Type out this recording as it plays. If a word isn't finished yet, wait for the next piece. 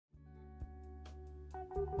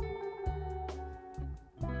Welcome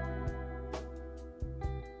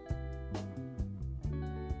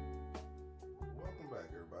back,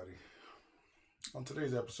 everybody. On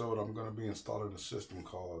today's episode, I'm going to be installing a system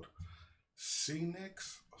called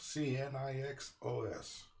CNIX, CNIX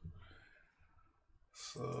OS.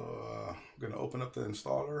 So I'm going to open up the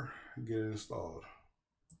installer and get it installed.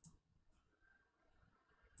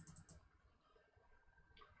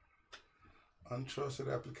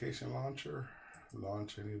 Untrusted application launcher,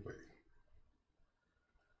 launch anyway.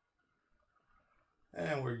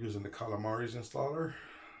 And we're using the Calamares installer.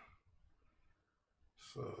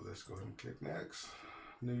 So let's go ahead and click next.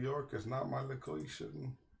 New York is not my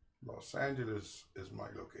location. Los Angeles is my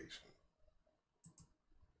location.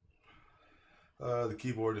 The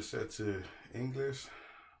keyboard is set to English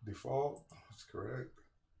default. That's correct.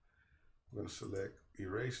 I'm going to select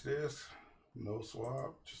erase this. No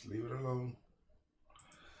swap. Just leave it alone.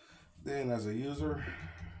 Then as a user,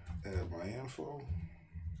 add my info.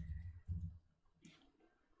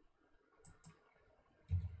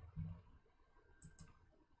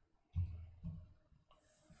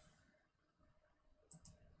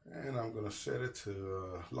 And I'm going to set it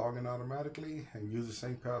to log in automatically and use the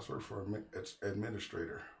same password for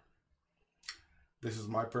administrator. This is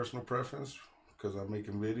my personal preference because I'm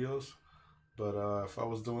making videos. But if I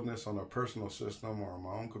was doing this on a personal system or on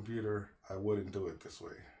my own computer, I wouldn't do it this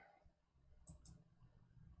way.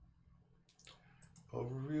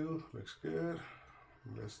 Overview looks good.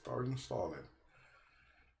 Let's start installing.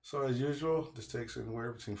 So as usual, this takes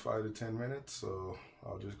anywhere between 5 to 10 minutes. So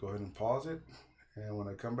I'll just go ahead and pause it. And when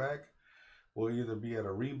I come back, we'll either be at a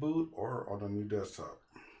reboot or on a new desktop.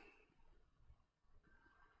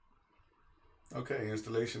 Okay,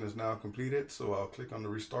 installation is now completed. So I'll click on the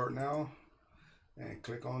restart now and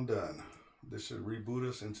click on done. This should reboot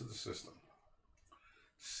us into the system.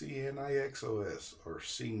 CNIX OS or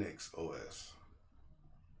CNIX OS.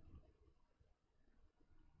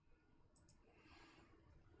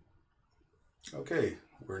 Okay,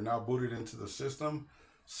 we're now booted into the system.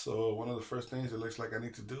 So one of the first things it looks like I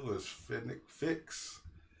need to do is fix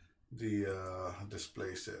the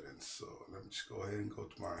display settings. So let me just go ahead and go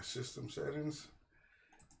to my system settings,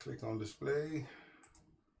 click on display,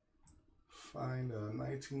 find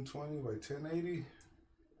 1920 by 1080,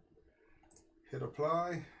 hit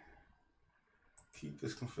apply, keep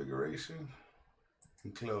this configuration,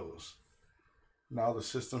 and close. Now the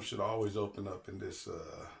system should always open up in this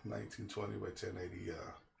 1920 by 1080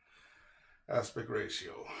 aspect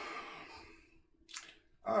ratio.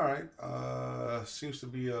 All right, seems to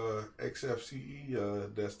be a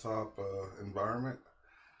XFCE desktop environment.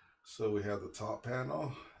 So we have the top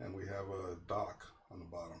panel and we have a dock on the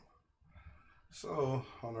bottom. So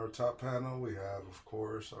on our top panel, we have, of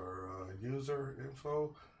course, our user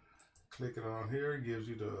info. Clicking on here gives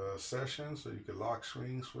you the session, so you can lock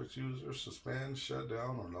screen, switch users, suspend, shut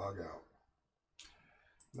down, or log out.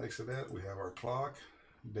 Next to that, we have our clock,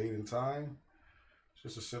 date and time.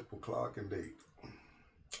 Just a simple clock and date.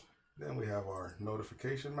 Then we have our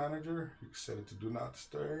notification manager. You can set it to do not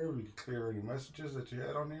disturb. You can clear any messages that you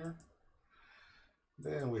had on here.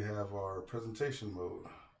 Then we have our presentation mode.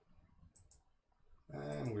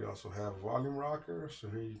 And we also have volume rocker. So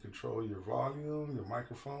here you control your volume, your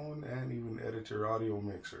microphone, and even edit your audio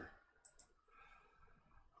mixer.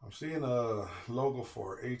 I'm seeing a logo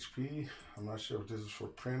for HP. I'm not sure if this is for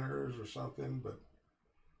printers or something, but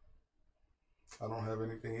I don't have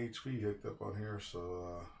anything HP hooked up on here,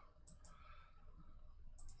 so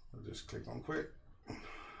I'll just click on quit. And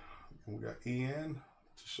we got EN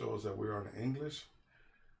to show us that we're on English.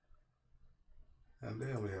 And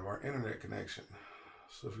then we have our internet connection.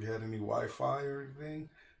 So if you had any Wi-Fi or anything,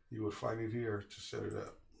 you would find it here to set it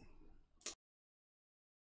up.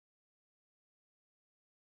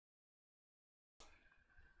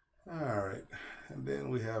 All right, and then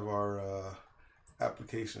we have our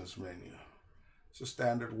applications menu. It's a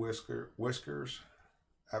standard whiskers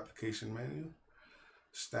application menu.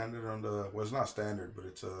 Standard on the, well, it's not standard, but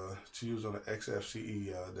it's used on the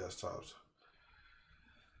XFCE desktops.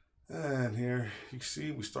 And here you can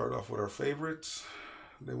see we start off with our favorites.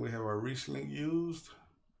 Then we have our recently used.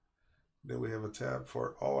 Then we have a tab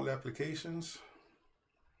for all applications.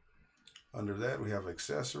 Under that we have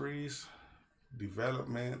accessories,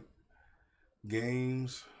 development,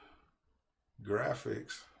 games,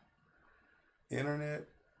 graphics, internet,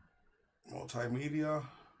 multimedia,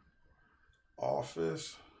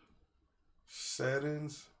 office,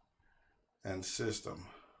 settings, and system.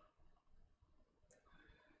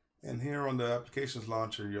 And here on the applications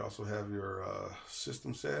launcher, you also have your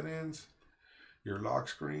system settings, your lock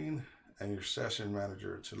screen, and your session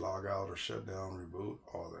manager to log out or shut down, reboot,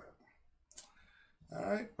 all that. All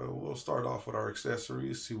right, but we'll start off with our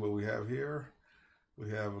accessories, see what we have here.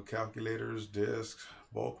 We have calculators, disks,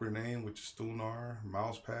 bulk rename, which is Stunar,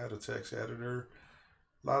 mouse pad, a text editor,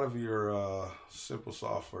 a lot of your simple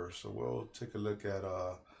software. So we'll take a look at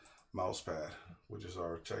mousepad, which is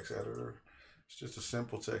our text editor. It's just a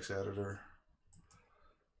simple text editor.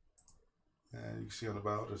 And you can see on the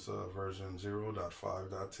about it's version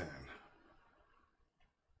 0.5.10.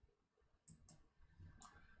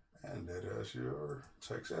 And that is your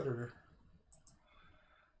text editor.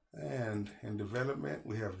 And in development,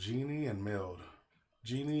 we have Genie and Meld.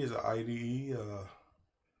 Genie is an IDE.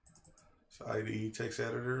 It's an IDE text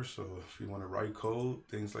editor. So if you want to write code,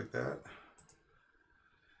 things like that,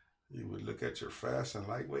 you would look at your fast and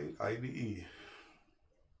lightweight IDE.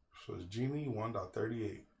 So it's Genie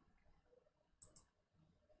 1.38.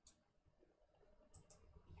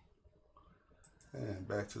 And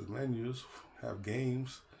back to the menus, have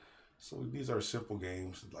games. So these are simple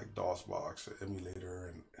games like DOSBox, Emulator,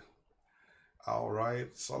 and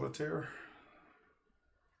Outright Solitaire.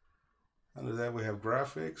 Under that we have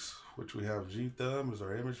graphics, which we have GThumb as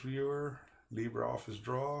our image viewer, LibreOffice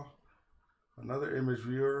Draw, another image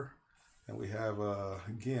viewer, and we have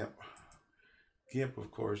GIMP. GIMP, of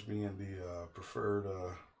course, being the preferred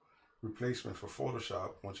replacement for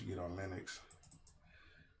Photoshop once you get on Linux.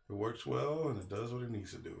 It works well and it does what it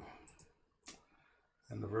needs to do.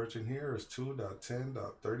 And the version here is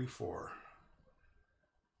 2.10.34.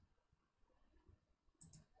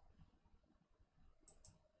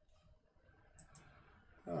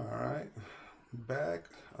 All right, back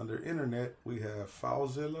under Internet, we have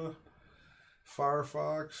FileZilla,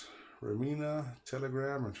 Firefox, Remina,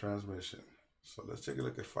 Telegram, and Transmission. So let's take a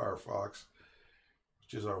look at Firefox,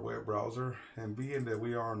 which is our web browser. And being that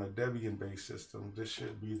we are on a Debian-based system, this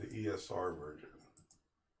should be the ESR version.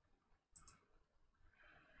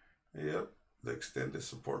 Yep, the extended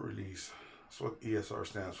support release. That's what ESR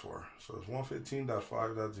stands for. So it's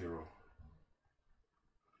 115.5.0.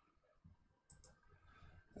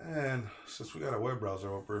 And since we got a web browser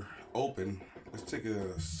open, let's take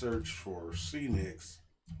a search for CNIX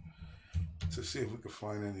to see if we can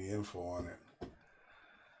find any info on it.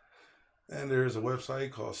 And there's a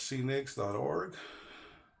website called CNIX.org.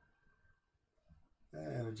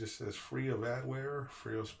 And it just says free of adware,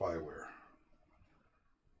 free of spyware.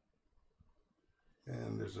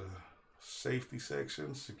 And there's a safety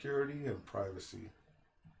section, security, and privacy,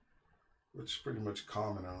 which is pretty much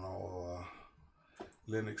common on all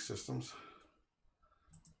Linux systems.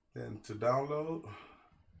 Then to download,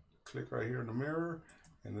 click right here in the mirror,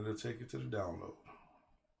 and it'll take you to the download.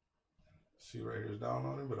 See right here is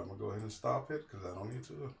downloading, but I'm gonna go ahead and stop it because I don't need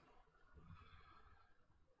to.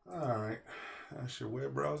 All right, that's your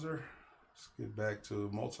web browser. Let's get back to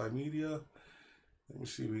multimedia. Let me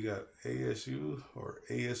see, we got ASU or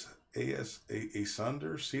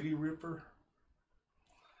Asunder, CD Ripper,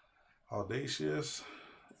 Audacious,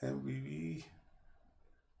 MVV,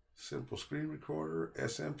 Simple Screen Recorder,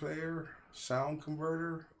 SM Player, Sound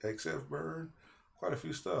Converter, XF Burn, quite a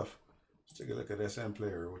few stuff. Let's take a look at SM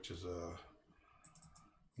Player, which is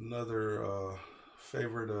another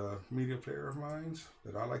favorite media player of mine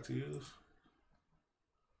that I like to use.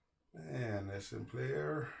 And SM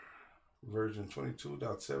Player, version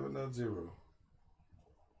 22.7.0.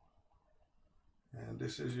 And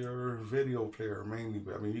this is your video player mainly,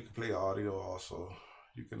 but I mean you can play audio also.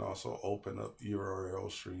 You can also open up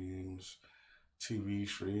URL streams, TV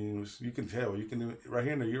streams. You can tell, you can right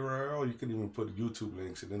here in the URL, you can even put YouTube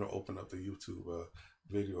links and it'll open up the YouTube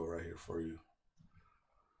video right here for you.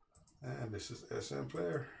 And this is SM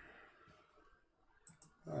Player.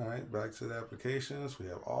 All right, back to the applications. We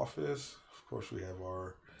have Office. Of course, we have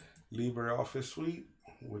our LibreOffice suite,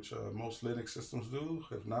 which most Linux systems do.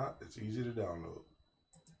 If not, it's easy to download.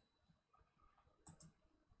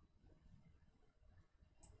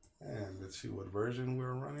 And let's see what version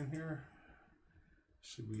we're running here.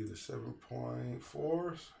 Should be the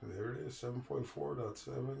 7.4. There it is,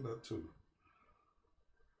 7.4.7.2.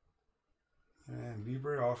 And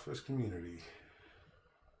LibreOffice Community.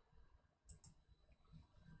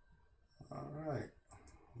 All right,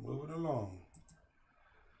 moving along.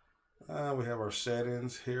 We have our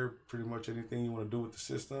settings here. Pretty much anything you want to do with the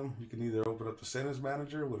system, you can either open up the settings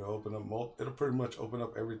manager, it'll open up it'll pretty much open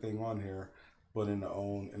up everything on here, but in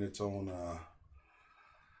its own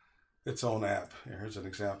app. Here's an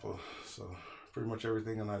example. So pretty much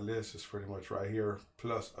everything on that list is pretty much right here,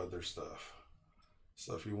 plus other stuff.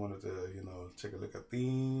 So if you wanted to, take a look at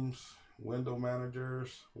themes, window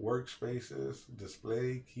managers, workspaces,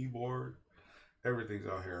 display, keyboard, Everything's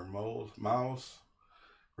on here. Mouse,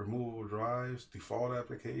 removable drives, default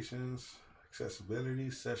applications, accessibility,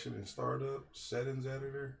 session and startup, settings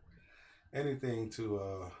editor, anything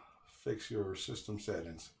to fix your system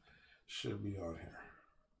settings should be on here.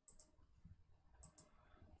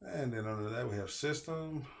 And then under that we have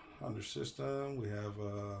system. Under system we have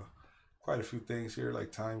quite a few things here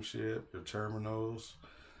like timeship, your terminals,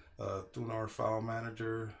 Thunar file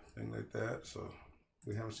manager, thing like that. So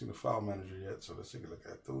we haven't seen the file manager yet, so let's take a look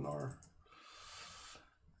at Thunar.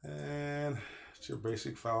 And it's your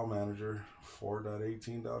basic file manager,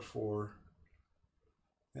 4.18.4,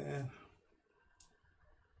 and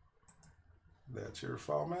that's your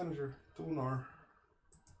file manager, Thunar.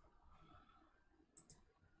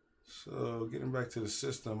 So getting back to the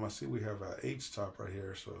system, I see we have a HTOP right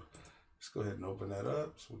here, so let's go ahead and open that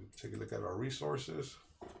up so we can take a look at our resources.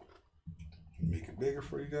 Make it bigger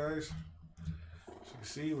for you guys. As you can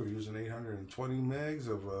see, we're using 820 megs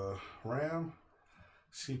of RAM.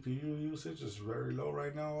 CPU usage is very low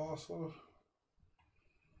right now also.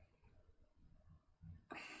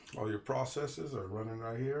 All your processes are running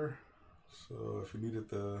right here. So if you needed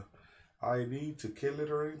the ID to kill it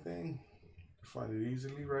or anything, you find it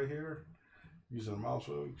easily right here. Using a mouse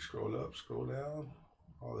wheel, you can scroll up, scroll down,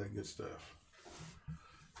 all that good stuff.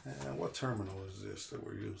 And what terminal is this that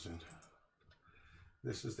we're using?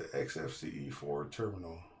 This is the XFCE4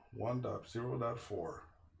 terminal 1.0.4.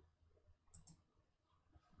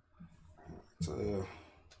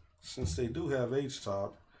 Since they do have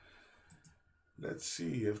HTOP, let's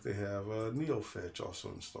see if they have NeoFetch also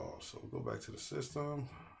installed. So we'll go back to the system,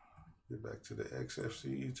 get back to the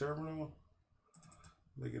XFCE terminal,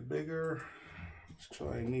 make it bigger. Let's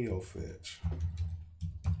try NeoFetch.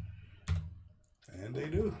 And they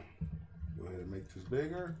do. Go ahead and make this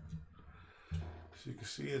bigger. So you can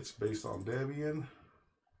see it's based on Debian.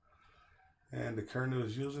 And the kernel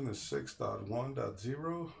is using is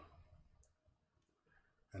 6.1.0.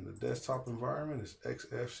 And the desktop environment is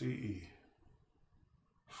XFCE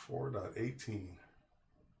 4.18.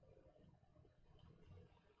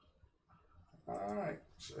 All right,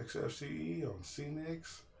 it's XFCE on CNIX.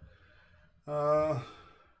 It's a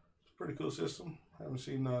pretty cool system. Haven't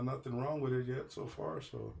seen nothing wrong with it yet so far,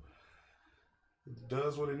 so it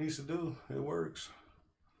does what it needs to do. It works.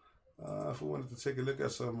 If we wanted to take a look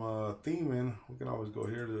at some theming, we can always go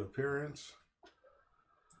here to appearance.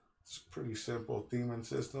 It's a pretty simple theming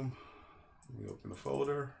system. Let me open the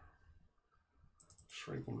folder,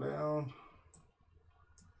 shrink them down.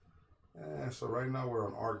 And so right now we're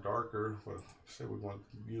on Arc Darker, but say we want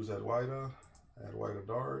to use that whiter, add whiter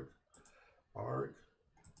dark, Arc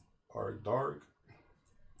Dark,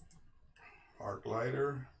 Arc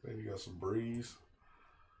Lighter, then you got some Breeze,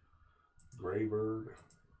 Graybird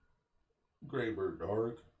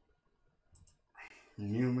Dark,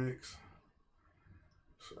 Unix.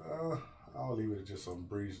 So I'll leave it just on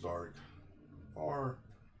Breeze Dark, or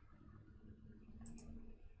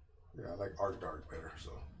yeah, I like Arc Dark better.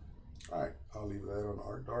 So all right, I'll leave that on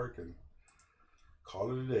Arc Dark and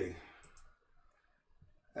call it a day.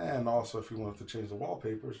 And also, if you want to change the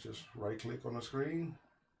wallpapers, just right click on the screen,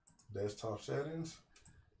 desktop settings,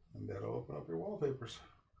 and that'll open up your wallpapers.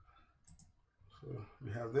 So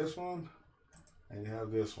you have this one and you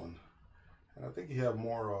have this one. And I think you have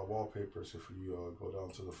more wallpapers if you go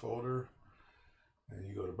down to the folder and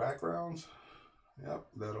you go to backgrounds. Yep,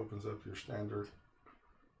 that opens up your standard,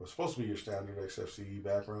 well, it's supposed to be your standard XFCE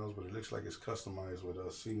backgrounds, but it looks like it's customized with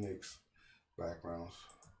CNIX backgrounds.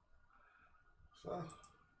 So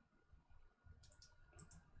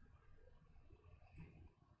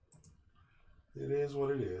it is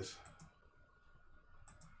what it is.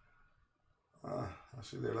 I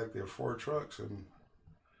see they're like they're Ford trucks and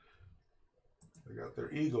they got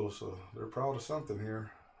their ego, so they're proud of something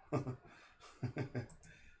here.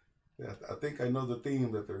 Yeah, I think I know the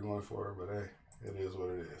theme that they're going for, but hey, it is what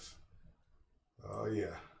it is. Oh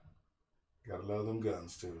yeah, gotta love them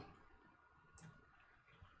guns too.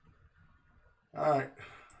 All right,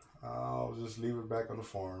 I'll just leave it back on the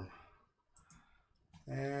farm,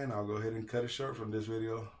 and I'll go ahead and cut it short from this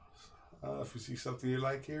video. If you see something you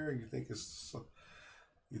like here and you think this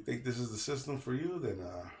is the system for you, then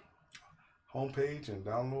homepage and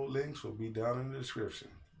download links will be down in the description.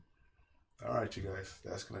 All right, you guys,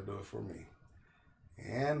 that's gonna do it for me,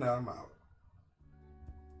 and I'm out.